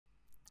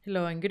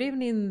Hello and good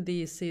evening.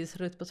 This is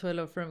Ruth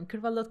Pozuelo from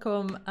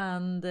Curbal.com,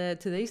 and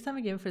today is time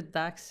again for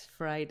DAX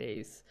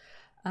Fridays.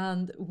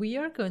 And we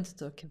are going to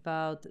talk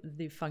about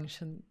the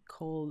function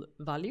called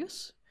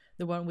values,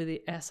 the one with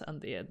the S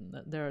and the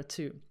N. There are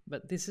two,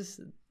 but this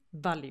is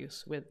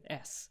values with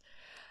S.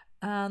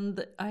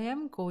 And I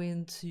am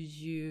going to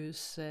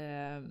use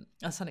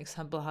as an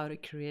example how to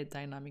create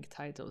dynamic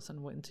titles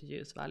and when to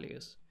use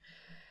values.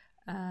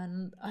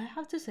 And I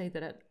have to say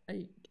that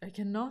I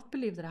cannot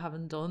believe that I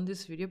haven't done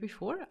this video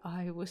before.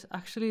 I was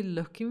actually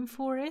looking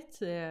for it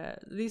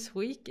this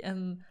week,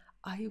 and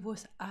I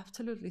was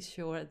absolutely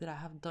sure that I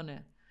have done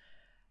it.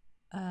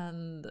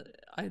 And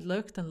I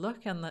looked and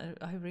looked, and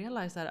I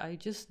realized that I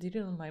just did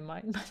it on my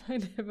mind, but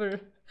I never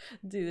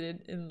did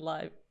it in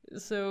live.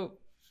 So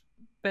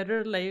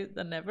better late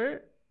than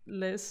never.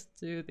 Let's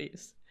do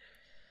this.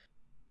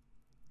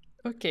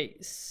 Okay,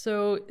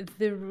 so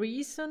the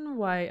reason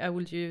why I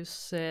will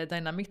use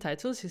dynamic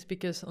titles is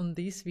because on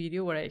this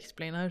video where I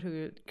explain how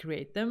to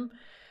create them,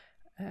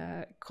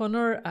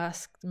 Connor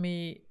asked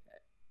me,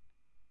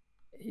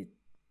 he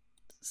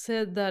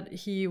said that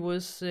he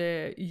was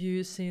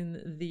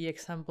using the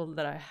example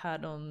that I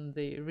had on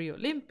the Rio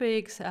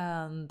Olympics,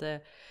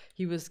 and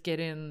he was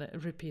getting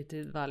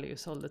repeated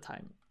values all the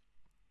time.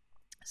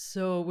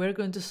 So we're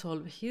going to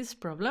solve his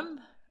problem,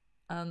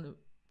 and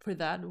for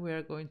that,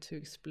 we're going to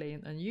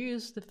explain and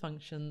use the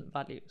function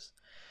values.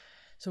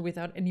 So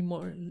without any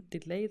more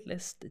delay,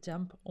 let's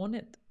jump on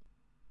it.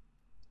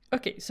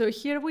 Okay, so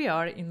here we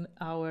are in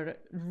our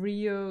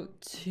Rio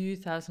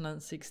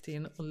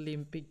 2016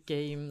 Olympic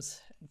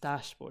Games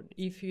dashboard.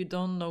 If you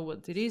don't know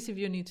what it is, if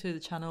you're new to the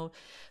channel,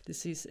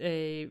 this is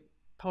a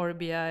Power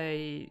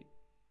BI.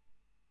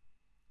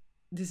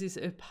 This is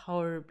a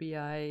Power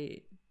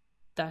BI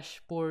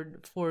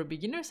dashboard for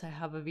beginners. I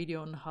have a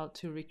video on how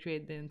to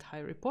recreate the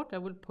entire report. I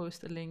will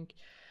post a link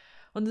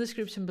on the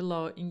description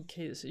below in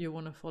case you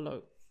want to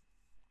follow.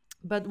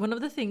 But one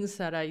of the things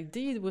that I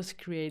did was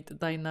create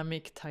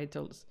dynamic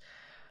titles.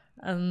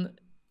 And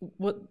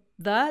what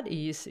that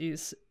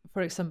is,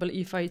 for example,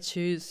 if I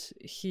choose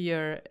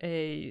here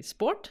a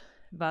sport,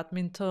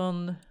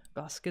 badminton,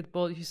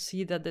 basketball, you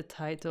see that the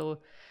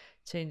title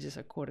changes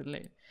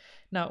accordingly.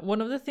 Now,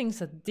 one of the things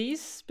that this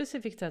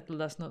specific title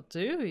does not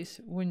do is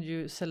when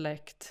you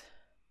select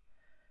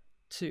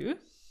two,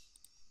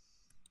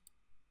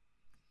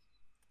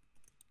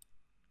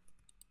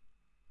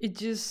 it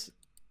just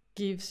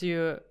gives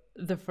you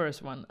the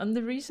first one. And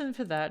the reason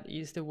for that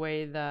is the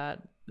way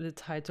that the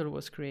title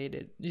was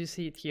created. You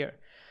see it here.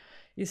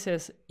 It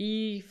says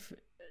if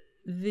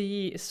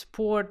the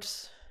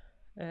sports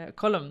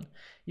column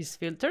is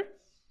filtered,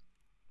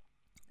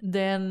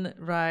 then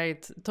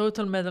write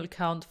total medal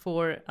count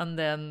for, and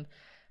then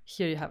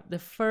here you have the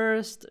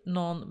first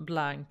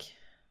non-blank.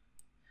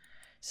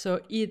 So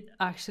it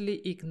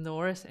actually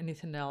ignores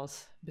anything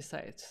else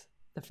besides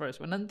the first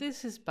one. And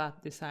this is bad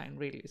design,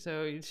 really.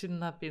 So it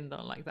shouldn't have been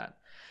done like that.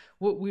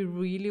 What we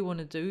really want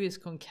to do is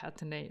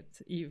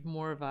concatenate if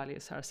more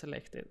values are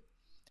selected.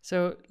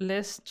 So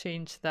let's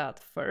change that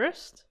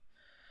first.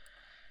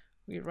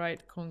 We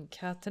write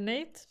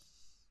concatenate.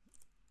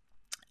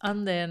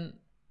 And then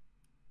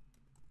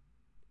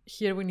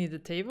here we need a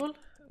table,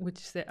 which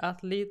is the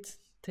athlete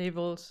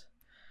tables,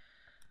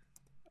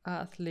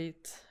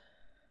 athlete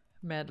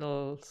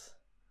medals.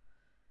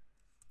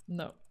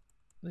 No,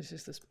 this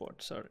is the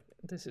sport, sorry.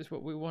 This is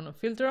what we want to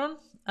filter on.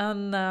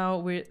 And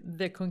now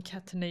the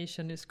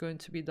concatenation is going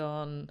to be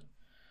done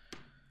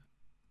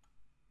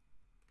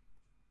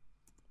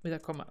with a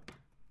comma.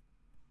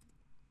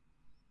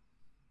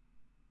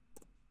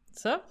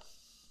 So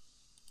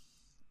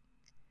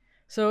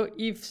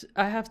if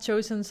I have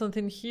chosen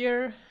something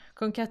here,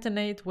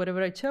 concatenate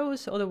whatever I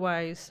chose,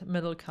 otherwise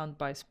medal count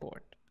by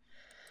sport.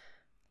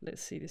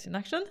 Let's see this in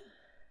action.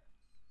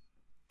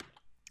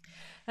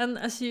 And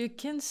as you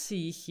can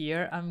see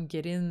here, I'm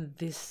getting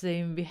the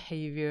same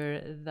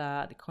behavior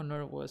that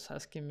Connor was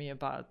asking me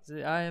about.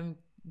 I am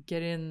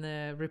getting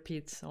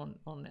repeats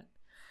on it.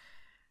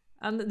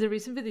 And the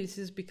reason for this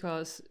is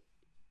because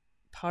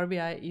Power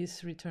BI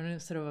is returning,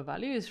 instead of a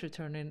value, is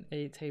returning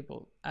a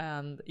table,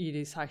 and it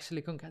is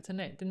actually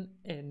concatenating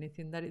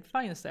anything that it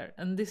finds there.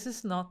 And this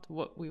is not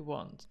what we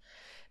want.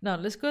 Now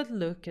let's go and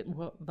look at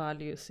what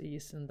values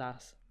is and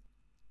does.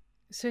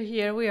 So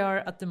here we are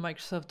at the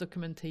Microsoft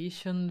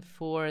documentation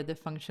for the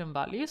function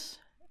values.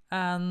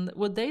 And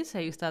what they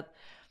say is that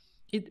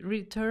it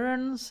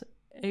returns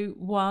a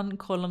one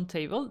column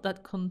table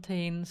that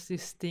contains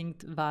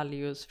distinct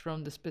values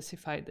from the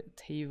specified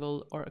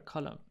table or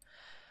column.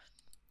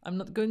 I'm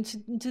not going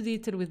into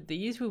detail with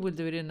these. We will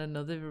do it in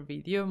another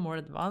video, more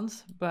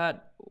advanced.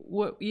 But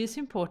what is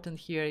important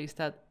here is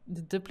that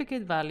the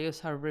duplicate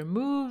values are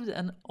removed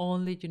and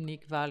only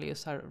unique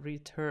values are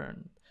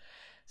returned.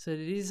 So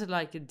it is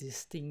like a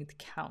distinct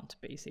count,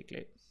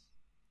 basically.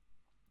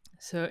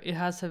 So it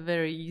has a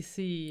very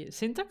easy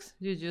syntax.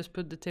 You just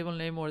put the table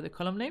name or the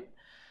column name,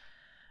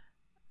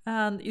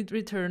 and it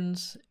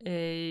returns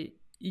a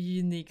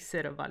unique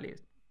set of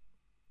values,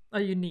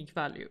 a unique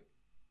value.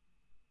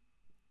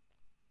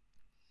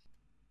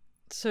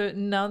 So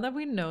now that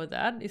we know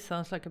that, it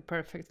sounds like a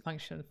perfect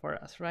function for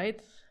us, right?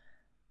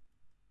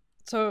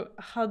 So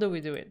how do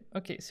we do it?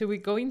 Okay, so we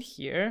go in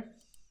here,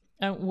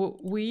 and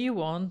what we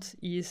want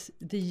is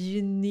the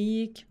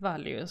unique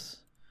values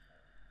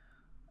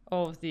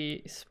of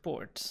the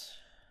sports.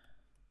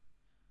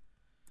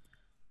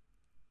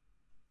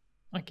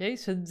 Okay,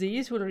 so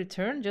these will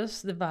return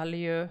just the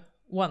value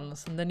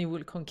once, and then you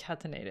will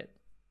concatenate it.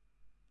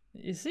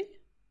 You see?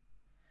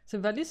 So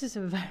values is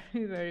a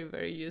very, very,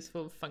 very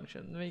useful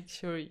function. Make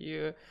sure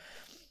you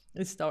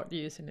start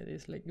using it.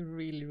 It's like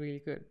really,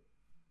 really good.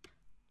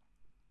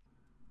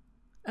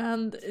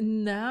 And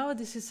now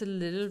this is a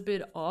little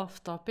bit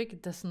off topic.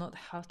 It does not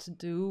have to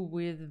do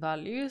with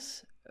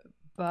values,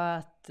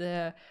 but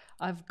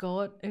I've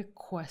got a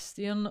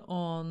question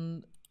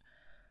on,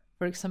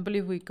 for example,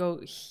 if we go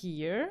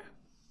here,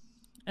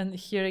 and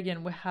here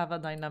again, we have a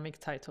dynamic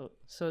title.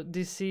 So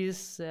this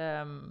is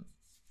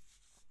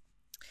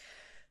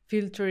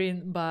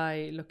filtering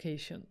by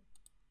location.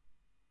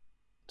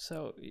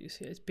 So you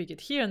see, I pick it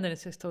here, and then it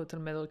says total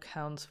medal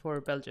counts for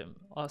Belgium.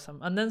 Awesome.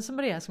 And then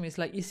somebody asked me, it's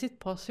like, is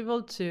it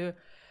possible to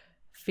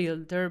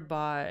filter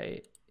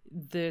by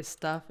the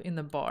stuff in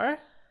the bar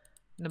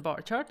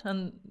chart?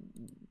 And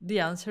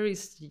the answer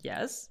is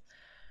yes.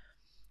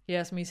 He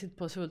asked me, is it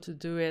possible to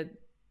do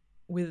it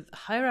with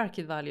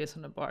hierarchy values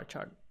on a bar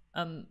chart?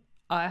 And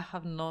I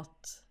have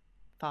not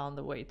found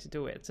a way to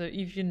do it. So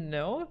if you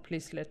know,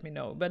 please let me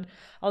know. But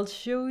I'll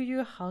show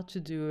you how to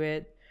do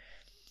it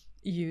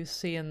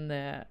using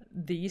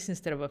these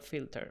instead of a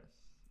filter.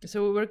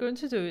 So what we're going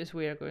to do is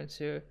we are going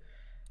to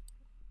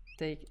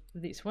take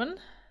this one.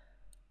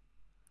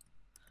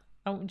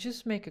 I'll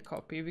just make a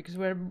copy because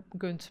we're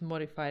going to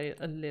modify it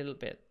a little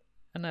bit.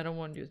 And I don't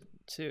want you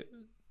to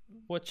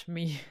watch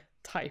me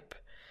type.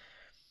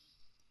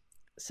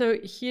 So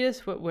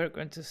here's what we're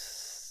going to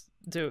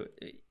do.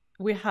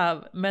 We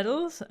have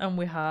medals and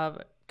we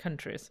have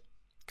countries,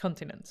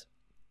 continents.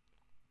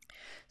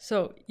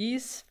 So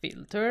is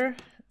filter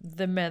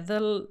the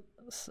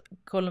medals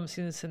column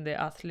is in the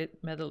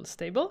athlete medals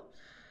table.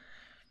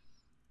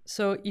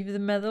 So if the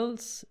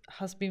medals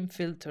has been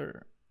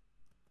filtered,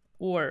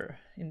 or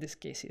in this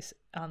case is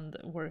and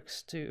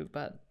works too,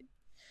 but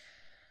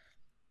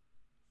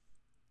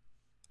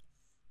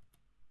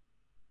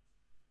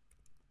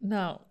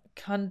now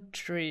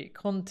country,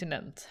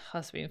 continent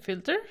has been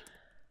filtered.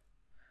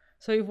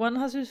 So if one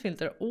has been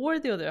filtered or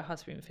the other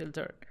has been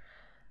filtered,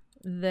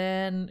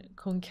 then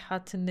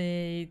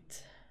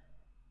concatenate.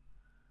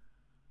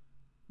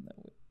 No,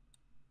 we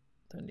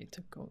don't need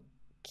to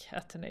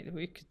concatenate.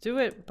 We could do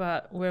it,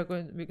 but we're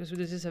going, because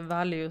this is a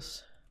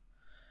values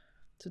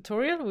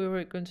tutorial, we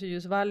were going to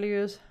use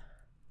values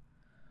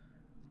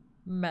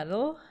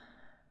medal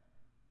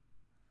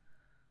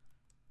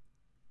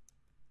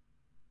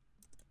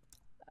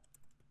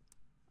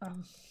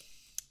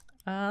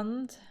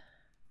and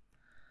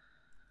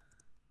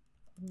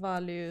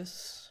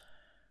values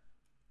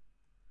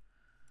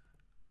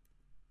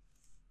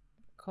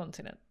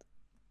continent.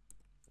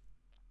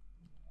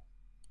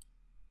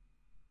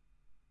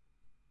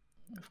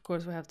 Of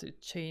course, we have to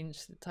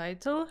change the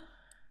title.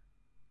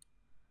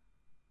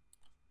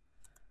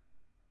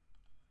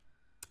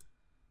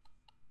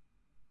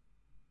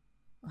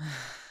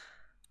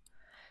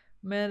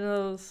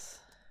 Medals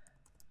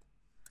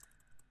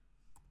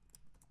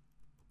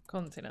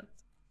continent.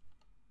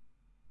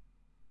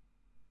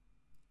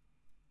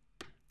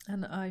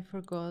 And I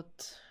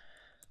forgot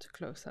to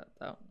close that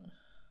down.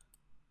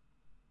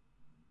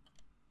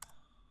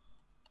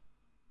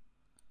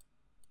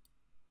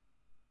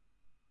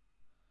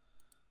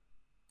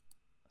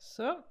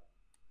 So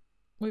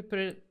we put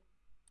it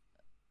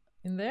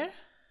in there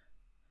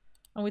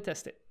and we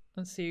test it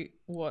and see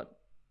what.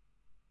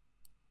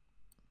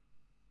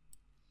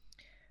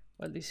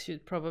 Well, this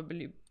should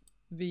probably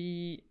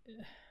be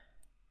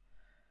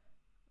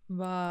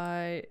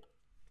by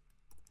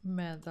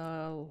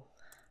medal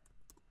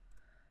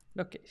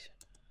location.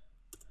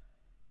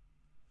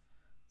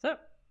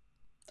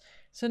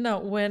 So now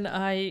when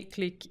I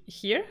click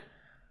here,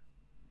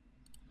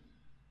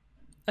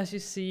 as you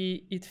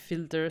see, it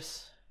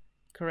filters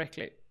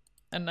correctly.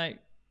 And I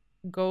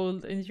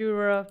gold in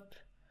Europe,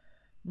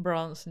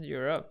 bronze in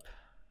Europe,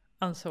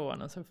 and so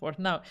on and so forth.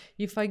 Now,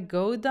 if I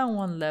go down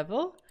one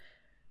level,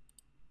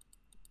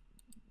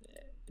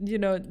 you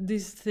know,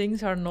 these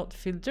things are not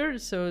filtered,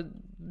 so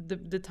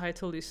the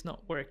title is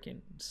not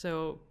working.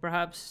 So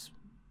perhaps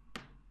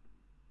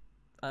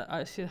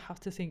I should have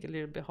to think a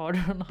little bit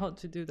harder on how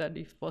to do that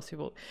if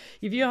possible.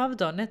 If you have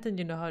done it and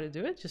you know how to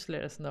do it, just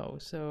let us know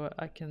so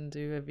I can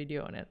do a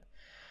video on it.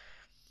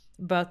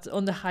 But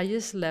on the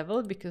highest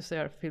level, because they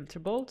are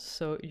filterable,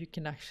 so you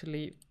can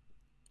actually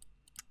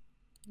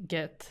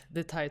get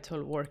the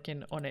title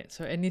working on it.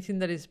 So anything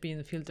that is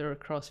being filtered or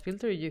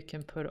cross-filter, you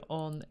can put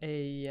on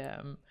a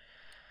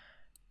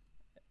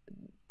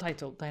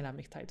title,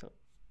 dynamic title.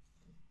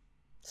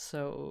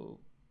 So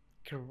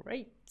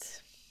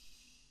great.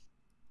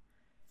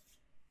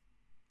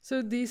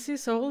 So this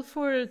is all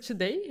for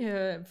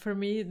today. For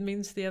me, it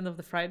means the end of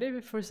the Friday.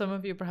 For some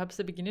of you, perhaps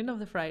the beginning of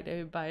the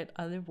Friday. But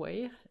either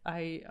way,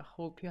 I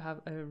hope you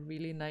have a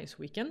really nice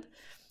weekend.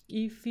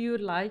 If you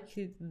like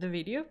the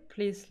video,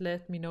 please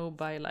let me know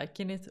by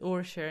liking it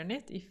or sharing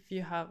it. If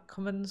you have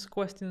comments,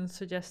 questions,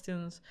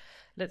 suggestions,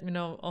 let me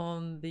know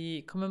on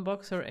the comment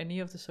box or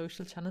any of the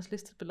social channels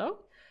listed below.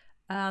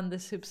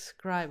 And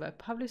subscribe. I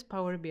publish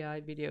Power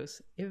BI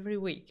videos every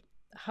week.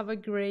 Have a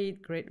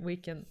great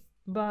weekend.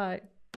 Bye.